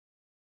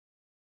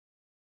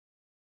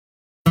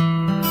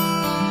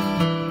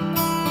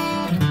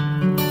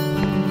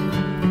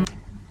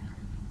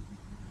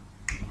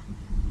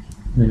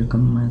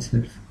Welcome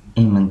myself,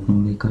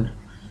 Hemant.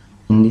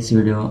 In this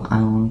video,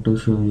 I want to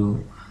show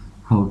you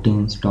how to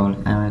install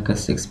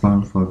Abaqus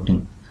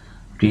 6.14.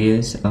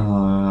 Previous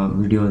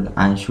video,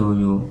 I show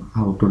you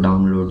how to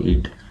download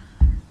it.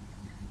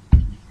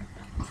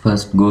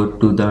 First, go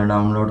to the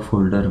download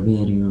folder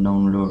where you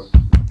download.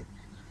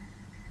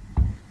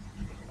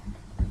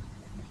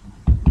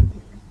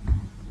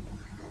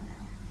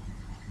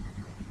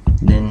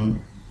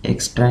 Then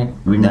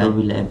extract window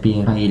will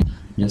appear. File.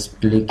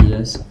 Just click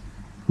yes.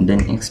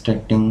 Then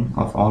extracting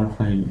of all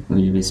file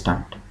will be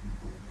start.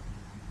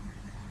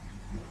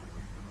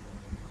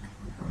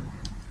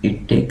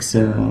 It takes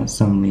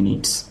some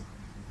minutes.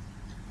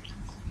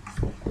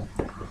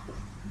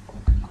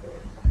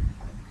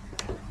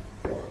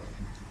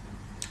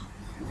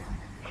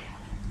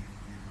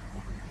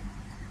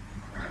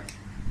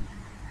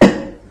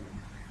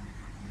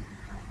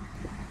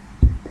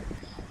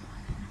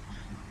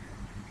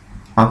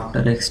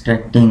 After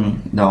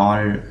extracting the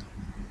all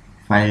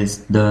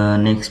files, the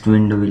next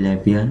window will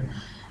appear.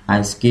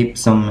 I skip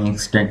some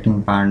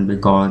extracting part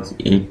because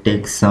it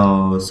takes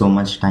so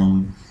much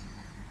time.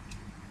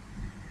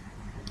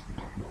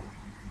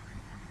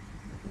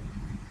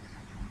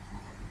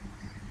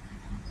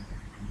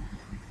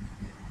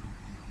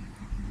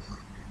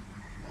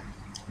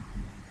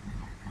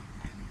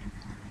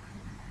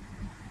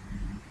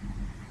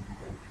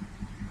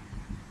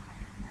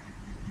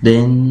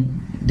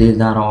 Then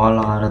these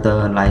are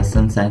the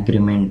license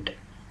agreement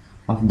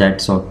of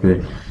that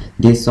software.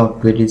 This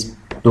software is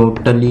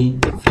totally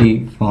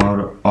free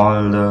for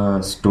all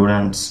the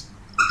students.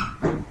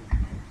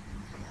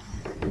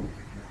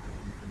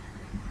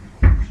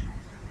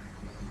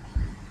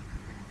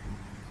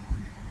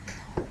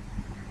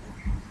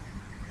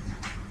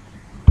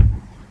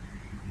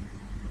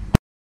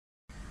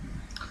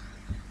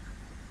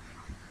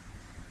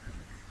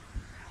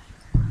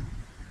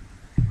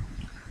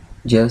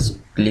 Just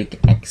click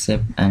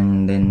accept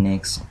and then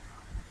next.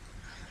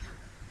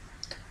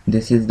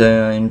 This is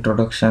the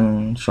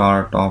introduction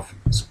short of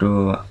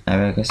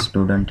Abaqus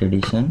Student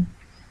Edition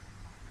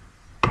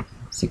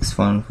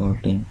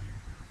 6.14.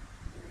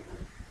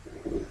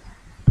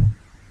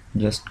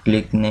 Just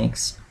click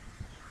next.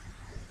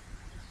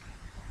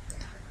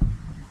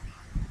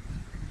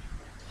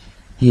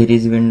 Here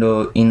is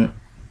window. In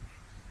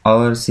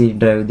our C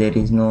drive there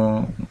is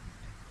no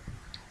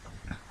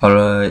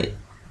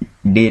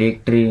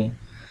directory,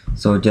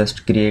 so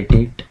just create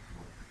it.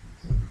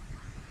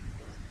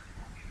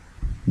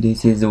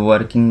 This is a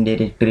working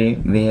directory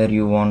where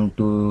you want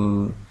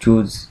to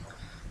choose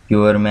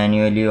your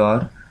manually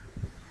or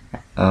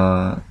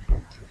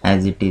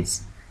as it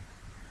is.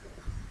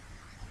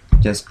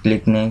 Just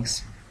click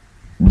next,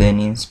 then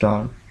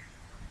install.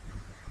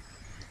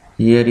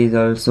 Here is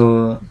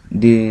also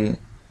the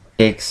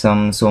takes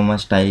so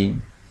much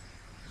time,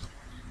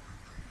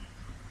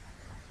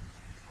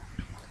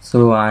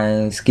 so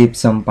I skip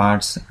some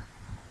parts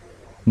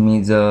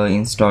means the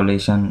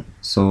installation.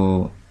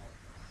 So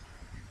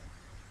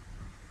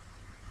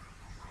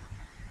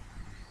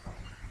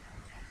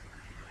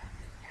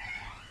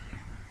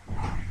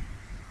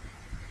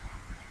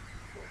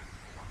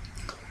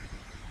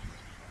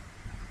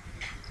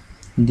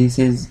this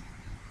is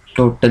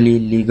totally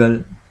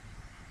legal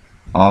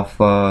of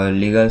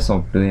legal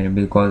software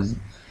because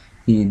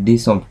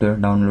this software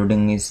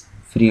downloading is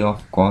free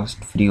of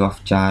cost, free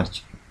of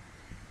charge.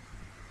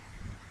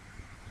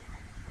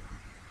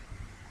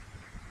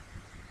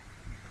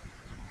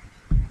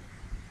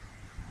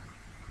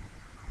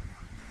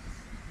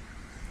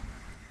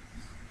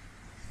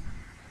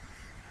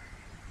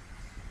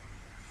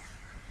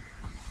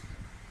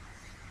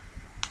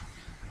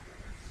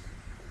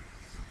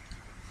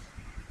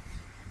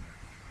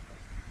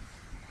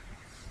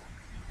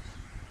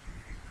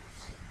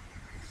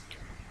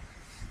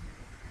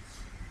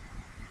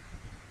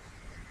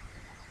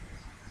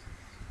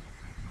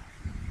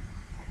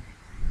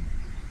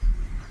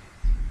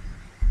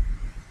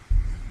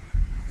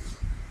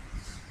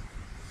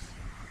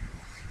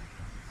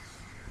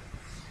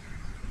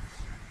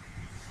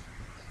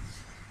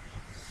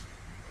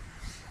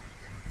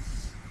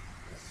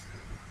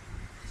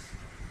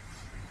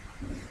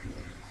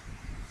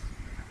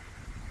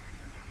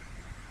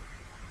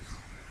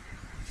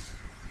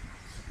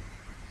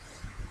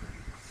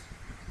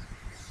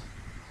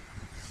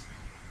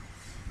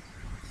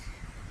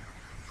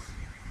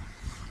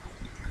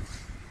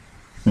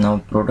 Now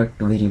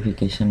product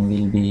verification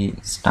will be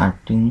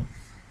starting.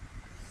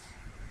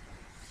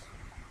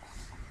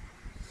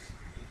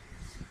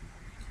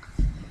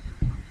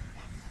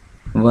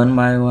 One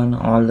by one,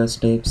 all the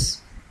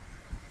steps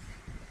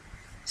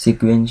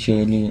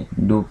sequentially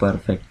do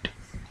perfect.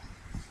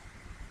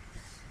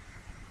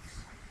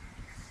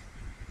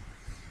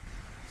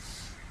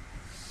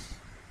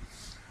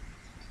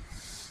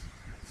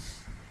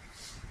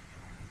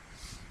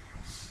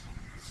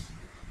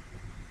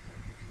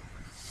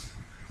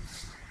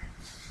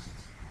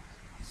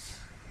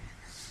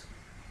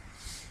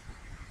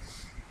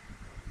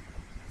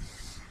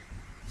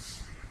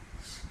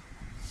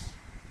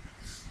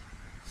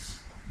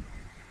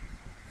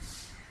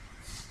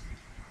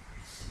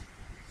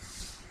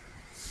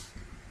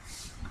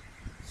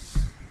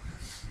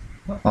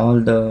 All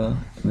the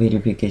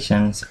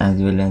verifications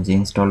as well as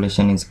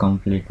installation is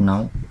complete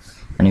now,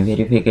 and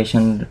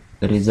verification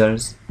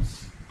results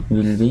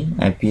will be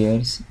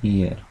appears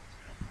here.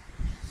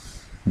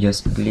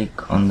 Just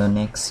click on the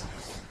next,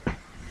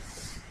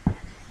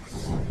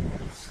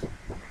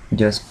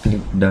 just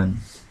click done.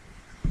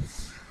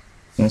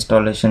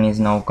 Installation is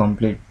now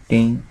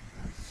completing.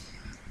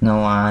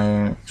 Now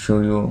I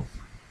show you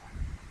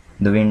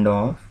the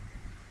window of.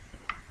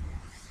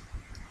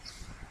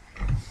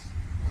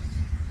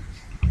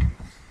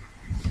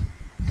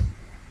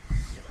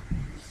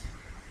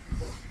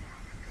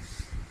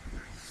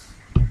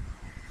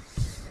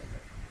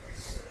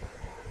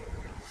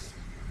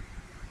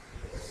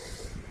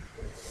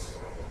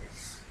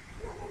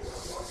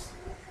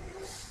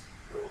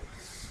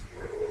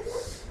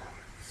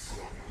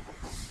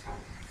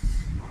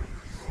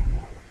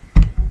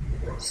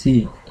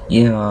 See,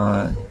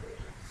 yeah,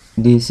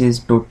 this is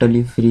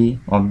totally free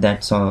of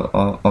that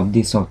of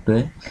the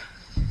software.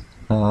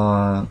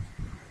 Uh,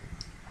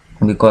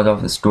 because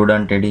of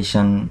student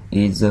edition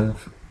is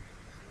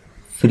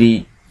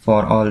free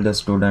for all the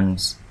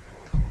students.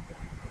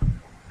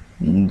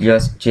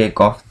 Just check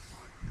off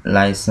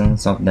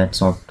license of that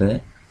software.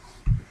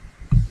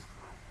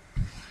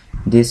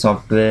 This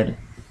software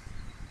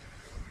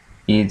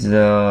is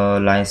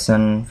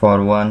license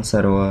for one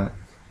server,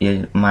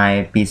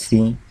 my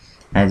PC,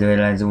 as well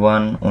as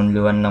only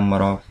one number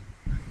of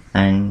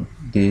and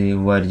the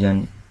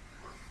version,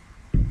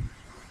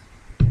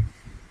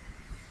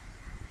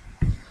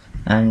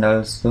 and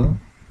also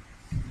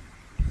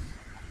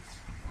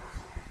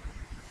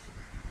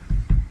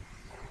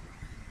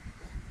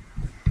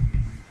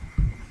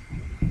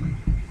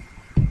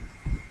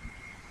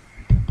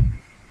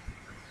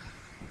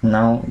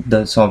now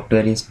the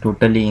software is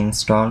totally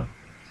installed.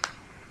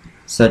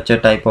 Such a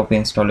type of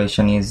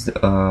installation is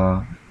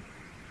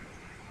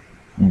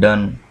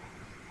done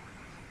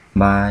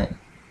by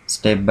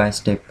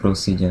step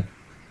procedure.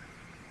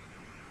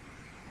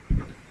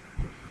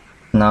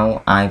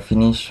 Now I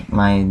finish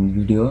my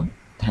video.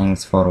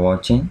 Thanks for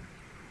watching.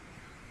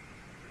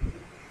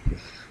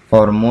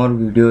 For more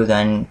videos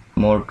and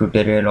more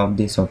tutorial of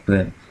the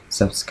software,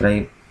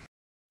 subscribe